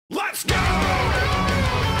Let's go!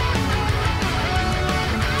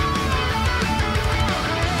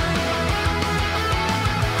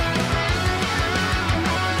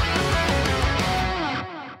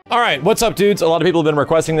 Alright, what's up dudes? A lot of people have been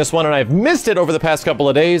requesting this one and I've missed it over the past couple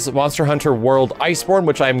of days. Monster Hunter World Iceborne,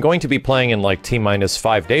 which I'm going to be playing in like T-minus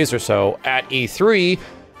 5 days or so at E3,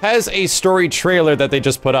 has a story trailer that they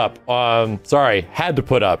just put up. Sorry, had to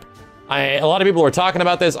put up. A lot of people were talking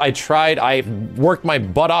about this. I worked my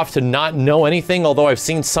butt off to not know anything, although I've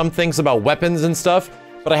seen some things about weapons and stuff,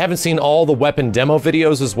 but I haven't seen all the weapon demo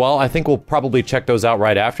videos as well. I think we'll probably check those out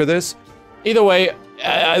right after this. Either way,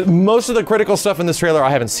 most of the critical stuff in this trailer I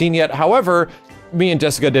haven't seen yet. However, me and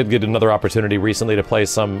Jessica did get another opportunity recently to play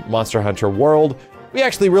some Monster Hunter World. We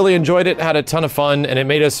actually really enjoyed it, had a ton of fun, and it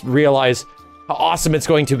made us realize how awesome it's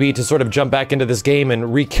going to be to sort of jump back into this game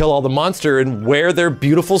and re-kill all the monster and wear their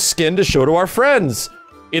beautiful skin to show to our friends.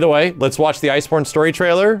 Either way, let's watch the Iceborne story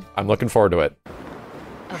trailer. I'm looking forward to it.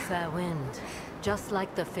 A fair wind, just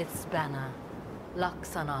like the Fifth's banner.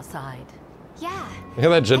 Luck's on our side. Yeah. Look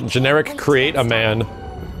at that generic create a man.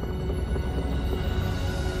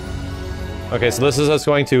 Okay, so this is us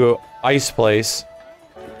going to Ice Place.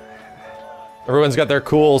 Everyone's got their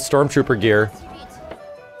cool stormtrooper gear.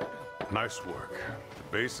 Nice work. The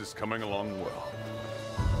base is coming along well.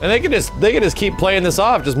 And they can just keep playing this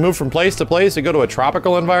off, just move from place to place and go to a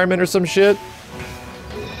tropical environment or some shit.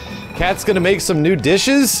 Cat's gonna make some new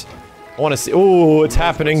dishes? I wanna see. Ooh, it's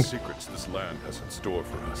happening. Secrets this land has in store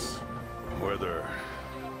for us. Whether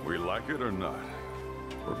we like it or not,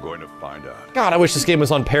 we're going to find out. God, I wish this game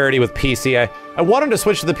was on parity with PC. I wanted to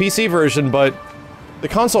switch to the PC version, but the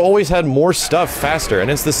console always had more stuff faster,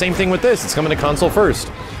 and it's the same thing with this. It's coming to console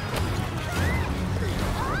first.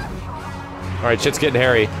 Alright, shit's getting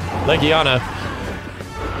hairy. Legiana.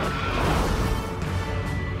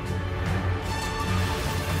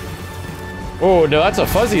 Oh, no, that's a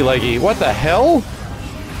fuzzy leggy. What the hell?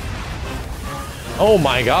 Oh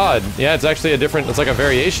my god. Yeah, it's actually a different, it's like a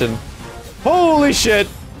variation. Holy shit!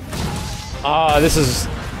 This is...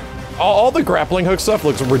 All the grappling hook stuff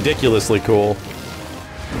looks ridiculously cool.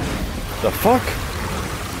 The fuck?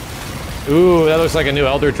 Ooh, that looks like a new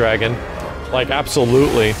Elder Dragon. Like,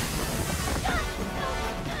 absolutely.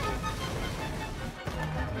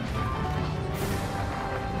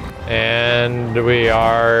 And we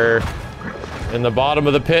are in the bottom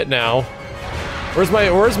of the pit now. Where's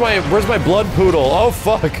my blood poodle? Oh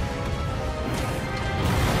fuck.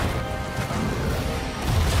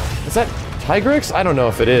 Is that Tigrix? I don't know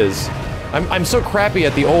if it is. I'm so crappy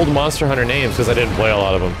at the old Monster Hunter names because I didn't play a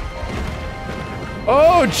lot of them.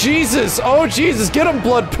 Oh Jesus! Oh Jesus! Get him,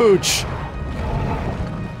 blood pooch!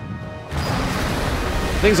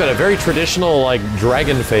 Thing's got a very traditional like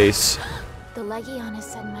dragon face. The Legiana's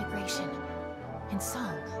sudden migration and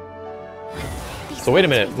song. So wait a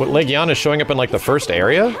minute, what, Legiana's showing up in like the first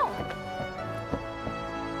area?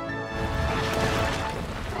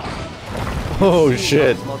 Oh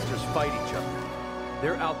shit. Monsters fight each other.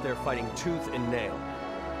 They're out there fighting tooth and nail.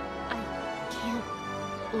 I can't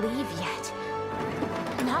leave yet.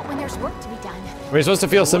 Not when there's work to be done. Are we supposed to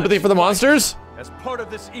feel sympathy for the monsters? As part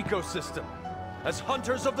of this ecosystem. As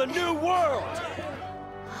hunters of the new world.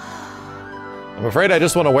 I'm afraid I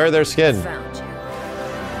just want to wear their skin. Found you.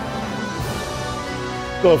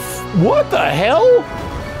 What the hell?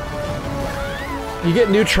 You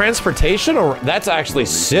get new transportation? Or that's actually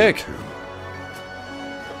sick.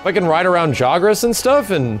 If I can ride around Jagras and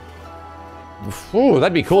stuff and... Ooh,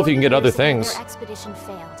 that'd be cool if you can get other things. Their expedition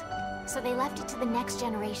failed, so they left it to the next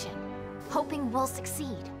generation, hoping we'll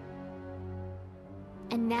succeed.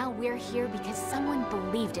 And now we're here because someone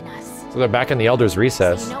believed in us. So they're back in the Elder's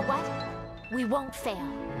Recess. So you know what? We won't fail.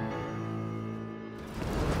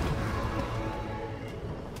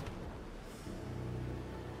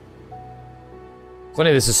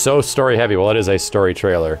 Funny, this is so story heavy. Well, it is a story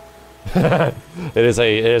trailer. it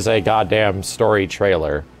is a goddamn story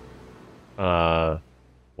trailer.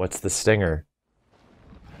 What's the stinger?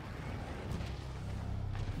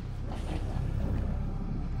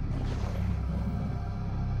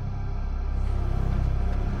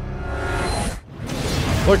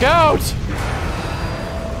 Look out!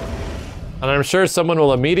 And I'm sure someone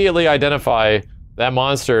will immediately identify that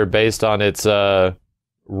monster based on its,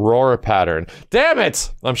 roar pattern. Damn it!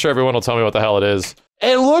 I'm sure everyone will tell me what the hell it is.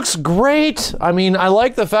 It looks great! I mean, I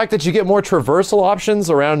like the fact that you get more traversal options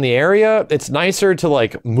around the area. It's nicer to,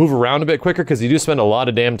 like, move around a bit quicker, because you do spend a lot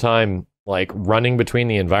of damn time, like, running between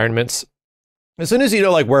the environments. As soon as you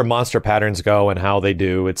know, like, where monster patterns go and how they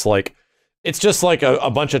do, it's like... It's just like a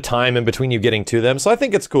bunch of time in between you getting to them. So I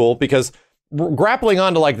think it's cool because grappling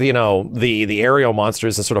onto like the, you know, the aerial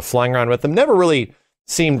monsters and sort of flying around with them never really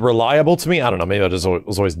seemed reliable to me. I don't know, maybe I just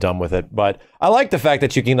was always dumb with it, but I like the fact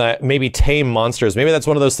that you can maybe tame monsters. Maybe that's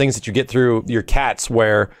one of those things that you get through your cats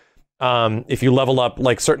where if you level up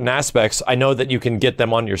like certain aspects, I know that you can get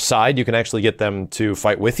them on your side. You can actually get them to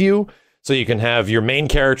fight with you. So you can have your main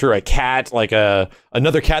character, a cat, like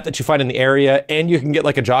another cat that you find in the area, and you can get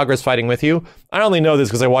like a Jogress fighting with you. I only know this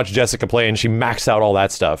because I watched Jessica play and she maxed out all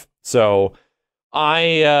that stuff. So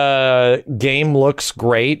game looks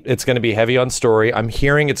great. It's going to be heavy on story. I'm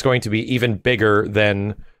hearing it's going to be even bigger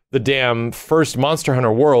than the damn first Monster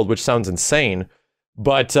Hunter World, which sounds insane.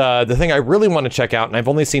 But the thing I really want to check out, and I've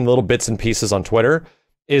only seen little bits and pieces on Twitter,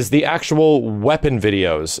 is the actual weapon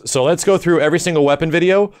videos. So let's go through every single weapon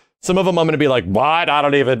video. Some of them I'm going to be like, what? I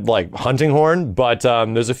don't even, like, hunting horn. But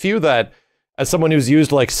there's a few that, as someone who's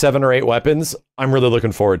used like 7 or 8 weapons, I'm really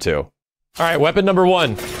looking forward to. All right, weapon number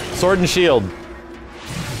 1, sword and shield.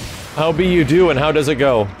 How be you do, and how does it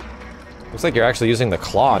go? Looks like you're actually using the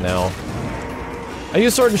claw now. I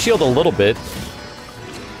use sword and shield a little bit.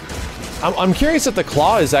 I'm curious if the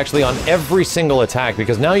claw is actually on every single attack,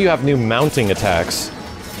 because now you have new mounting attacks.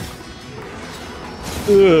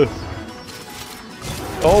 Ugh.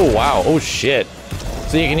 Oh, wow. Oh, shit.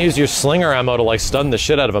 So you can use your slinger ammo to, like, stun the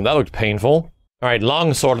shit out of him. That looked painful. Alright,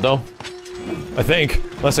 long sword, though. I think.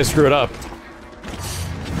 Unless I screw it up.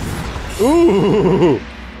 Ooh!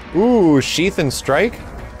 Ooh, sheath and strike?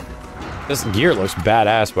 This gear looks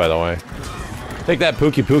badass, by the way. Take that,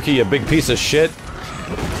 Pookie Pookie, you big piece of shit.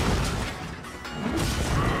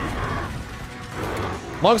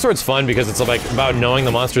 Longsword's fun because it's, like, about knowing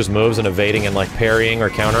the monster's moves and evading and, like, parrying or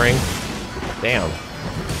countering. Damn.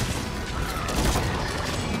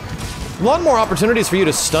 A lot more opportunities for you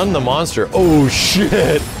to stun the monster. Oh,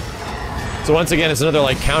 shit! So once again, it's another,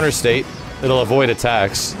 like, counter state. It'll avoid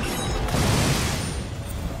attacks.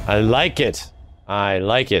 I like it. I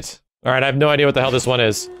like it. Alright, I have no idea what the hell this one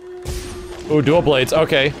is. Ooh, dual blades.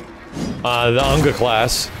 Okay. The Unga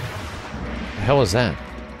class. The hell is that?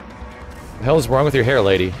 The hell is wrong with your hair,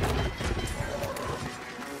 lady?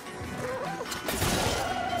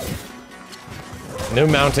 New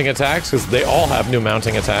mounting attacks, because they all have new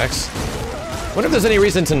mounting attacks. Wonder if there's any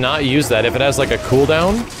reason to not use that if it has like a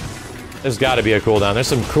cooldown. There's gotta be a cooldown. There's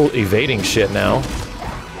some cool evading shit now.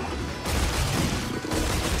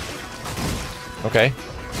 Okay.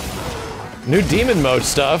 New demon mode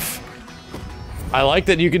stuff. I like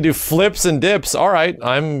that you can do flips and dips. Alright,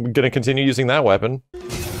 I'm gonna continue using that weapon.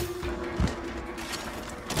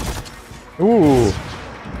 Ooh.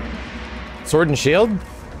 Sword and shield?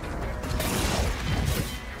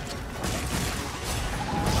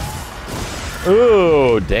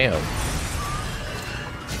 Ooh, damn.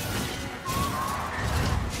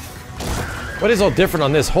 What is all different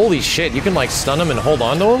on this? Holy shit, you can like stun him and hold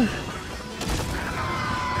on to him?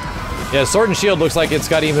 Yeah, sword and shield looks like it's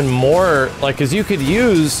got even more, like, cause you could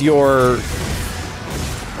use your...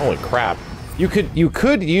 Holy crap. You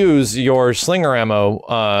could use your slinger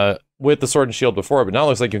ammo, with the sword and shield before, but now it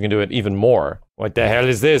looks like you can do it even more. What the hell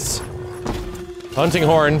is this? Hunting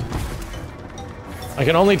horn. I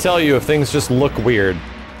can only tell you if things just look weird.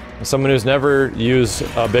 As someone who's never used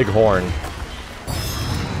a big horn.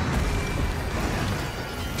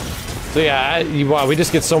 So yeah, wow, we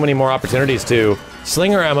just get so many more opportunities to...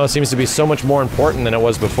 Slinger ammo seems to be so much more important than it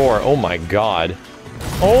was before. Oh my god.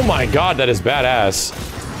 Oh my god, that is badass.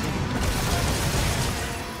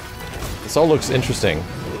 This all looks interesting.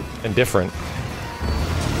 And different.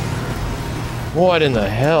 What in the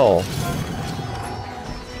hell?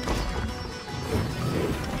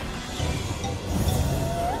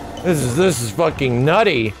 This is fucking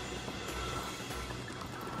nutty.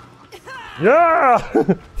 Yeah!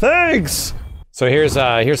 Thanks! So here's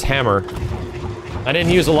hammer. I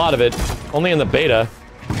didn't use a lot of it, only in the beta.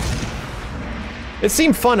 It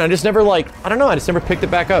seemed fun, I just never like, I don't know, I just never picked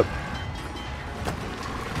it back up.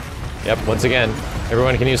 Yep, once again,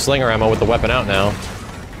 everyone can use slinger ammo with the weapon out now.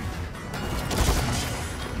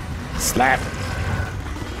 Slap!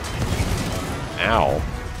 Ow.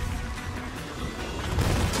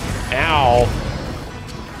 Ow!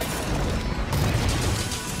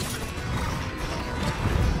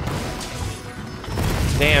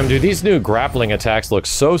 Damn, dude, these new grappling attacks look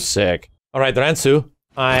so sick. Alright, Ransu.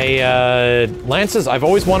 Lances, I've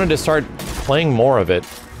always wanted to start playing more of it.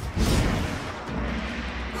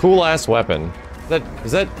 Cool-ass weapon.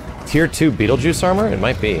 Is that tier 2 Beetlejuice armor? It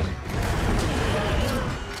might be.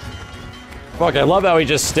 Fuck, I love how he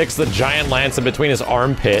just sticks the giant lance in between his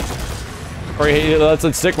armpit. Or he lets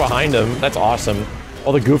it stick behind him. That's awesome.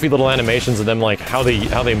 All the goofy little animations of them, like, how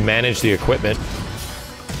they manage the equipment.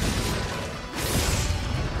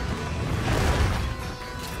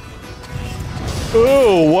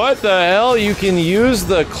 Ooh, what the hell? You can use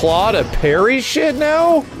the claw to parry shit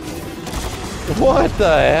now? What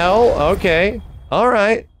the hell? Okay.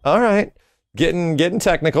 Alright. Alright. Getting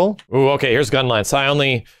technical. Ooh, okay, here's gunline. So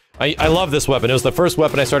I love this weapon. It was the first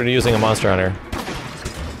weapon I started using in Monster Hunter.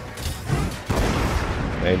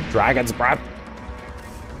 Okay, dragon's breath.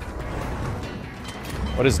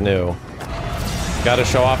 What is new? Gotta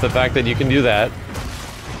show off the fact that you can do that.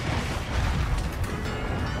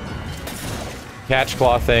 Catch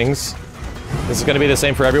claw things. This is gonna be the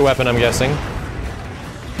same for every weapon, I'm guessing.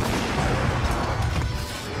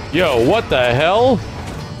 Yo, what the hell?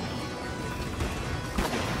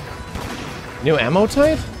 New ammo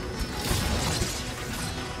type?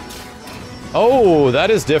 Oh,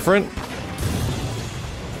 that is different.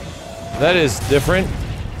 That is different.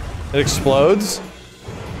 It explodes.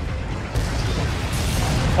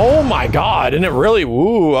 Oh my god, and it really,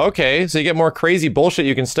 ooh, okay. So you get more crazy bullshit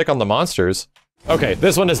you can stick on the monsters. Okay,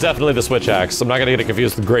 this one is definitely the switch axe. I'm not gonna get it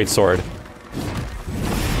confused with the great sword.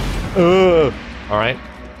 Ugh. Alright.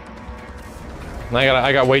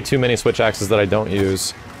 I got way too many switch axes that I don't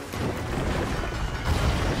use.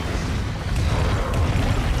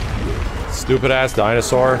 Stupid ass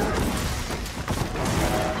dinosaur.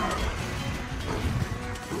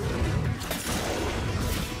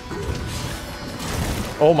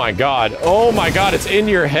 Oh my god. Oh my god, it's in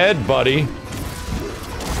your head, buddy.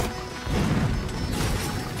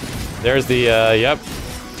 There's the, yep.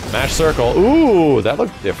 Mash circle. Ooh, that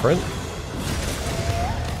looked different.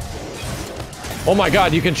 Oh my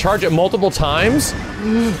god, you can charge it multiple times?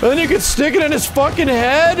 And then you can stick it in his fucking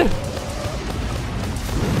head?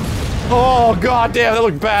 Oh god damn, that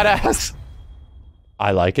looked badass.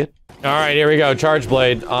 I like it. Alright, here we go. Charge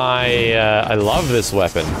blade. I love this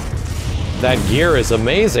weapon. That gear is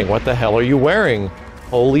amazing. What the hell are you wearing?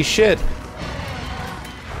 Holy shit.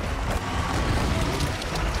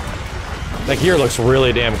 That gear looks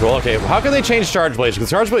really damn cool. Okay, how can they change charge blades? Because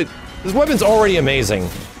charge blade, this weapon's already amazing.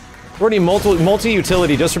 Already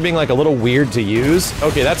multi-utility just for being like a little weird to use.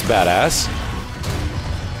 Okay, that's badass.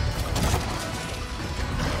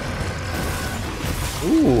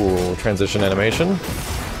 Ooh, transition animation.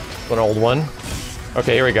 An old one.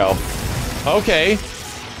 Okay, here we go. Okay.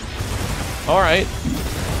 Alright.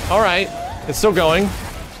 Alright. It's still going.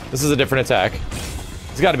 This is a different attack.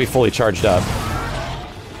 It's got to be fully charged up.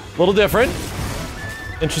 A little different.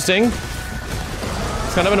 Interesting.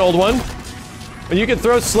 It's kind of an old one. But you can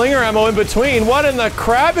throw slinger ammo in between. What in the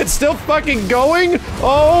crap? It's still fucking going?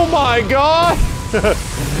 Oh my god!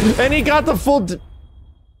 And he got the full...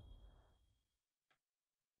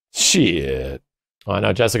 Shit. Oh, I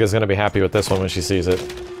know Jessica's gonna be happy with this one when she sees it.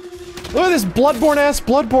 Look at this Bloodborne-ass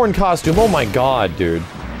Bloodborne costume. Oh my god, dude.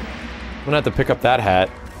 I'm gonna have to pick up that hat.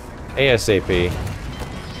 ASAP.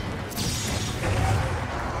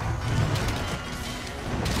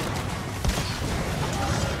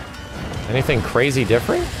 Anything crazy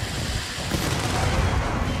different?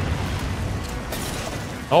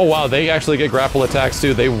 Oh wow, they actually get grapple attacks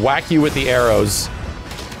too. They whack you with the arrows.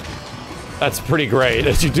 That's pretty great.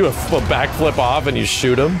 As you do a backflip off and you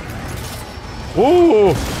shoot them.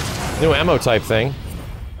 Ooh! New ammo type thing.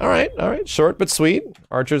 Alright, alright. Short but sweet.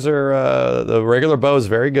 Archers are, the regular bow is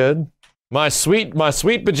very good. My sweet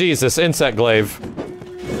bejesus, insect glaive.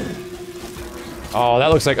 Oh, that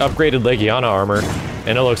looks like upgraded Legiana armor.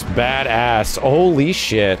 And it looks badass. Holy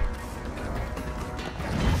shit.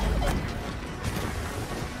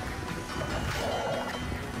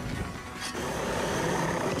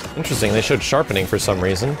 Interesting, they showed sharpening for some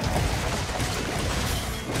reason.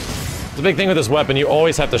 The big thing with this weapon, you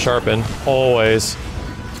always have to sharpen. Always.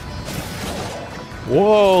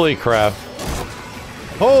 Holy crap.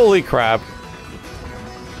 Holy crap.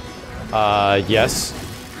 Yes.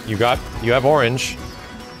 You have orange.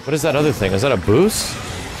 What is that other thing? Is that a boost?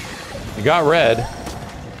 You got red.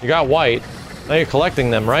 You got white. Now you're collecting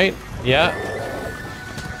them, right? Yeah.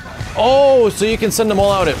 Oh, so you can send them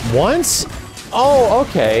all out at once? Oh,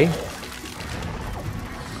 okay.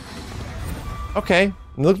 Okay.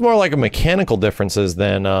 It looks more like a mechanical differences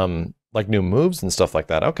than, like new moves and stuff like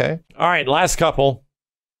that. Okay. Alright, last couple.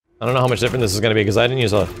 I don't know how much different this is gonna be because I didn't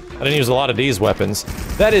use a lot of these weapons.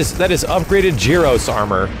 That is upgraded Gyros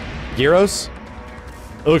armor. Gyros?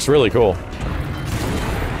 It looks really cool.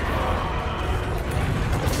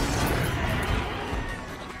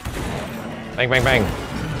 Bang, bang, bang.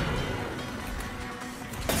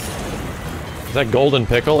 Is that golden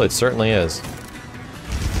pickle? It certainly is.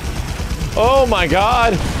 Oh my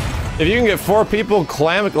god! If you can get 4 people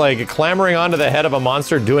clamoring onto the head of a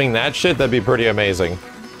monster doing that shit, that'd be pretty amazing.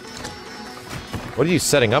 What are you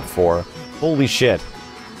setting up for? Holy shit.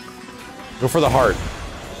 Go for the heart.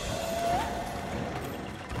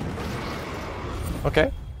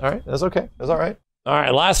 Okay. All right. That's okay. That's all right. All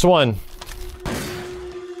right. Last one.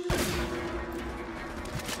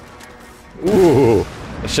 Ooh.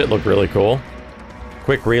 This shit looked really cool.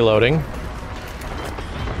 Quick reloading.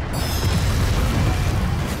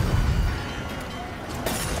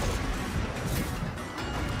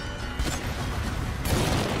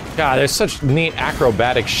 God, there's such neat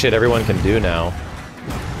acrobatic shit everyone can do now.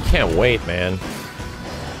 Can't wait, man.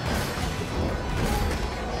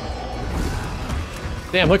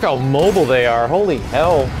 Damn, look how mobile they are. Holy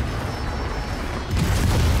hell.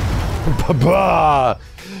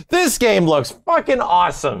 This game looks fucking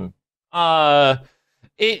awesome. You know,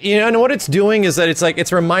 and what it's doing is that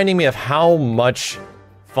it's reminding me of how much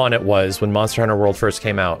fun it was when Monster Hunter World first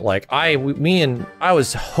came out. Like, I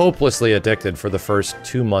was hopelessly addicted for the first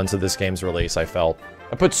 2 months of this game's release, I felt.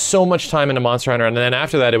 I put so much time into Monster Hunter, and then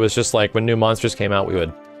after that, it was just like, when new monsters came out, we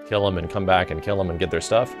would kill them and come back and kill them and get their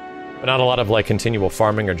stuff. But not a lot of, like, continual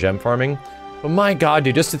farming or gem farming. But my god,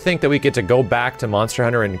 dude, just to think that we get to go back to Monster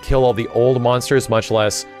Hunter and kill all the old monsters, much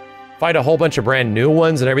less fight a whole bunch of brand new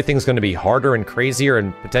ones, and everything's gonna be harder and crazier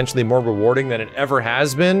and potentially more rewarding than it ever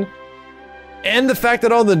has been. And the fact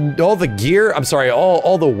that all the gear, I'm sorry,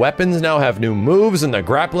 all the weapons now have new moves, and the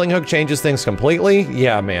grappling hook changes things completely.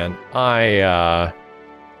 Yeah, man, I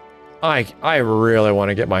really want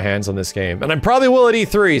to get my hands on this game, and I probably will at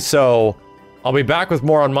E3. So I'll be back with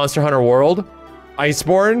more on Monster Hunter World,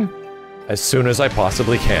 Iceborne, as soon as I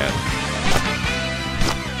possibly can.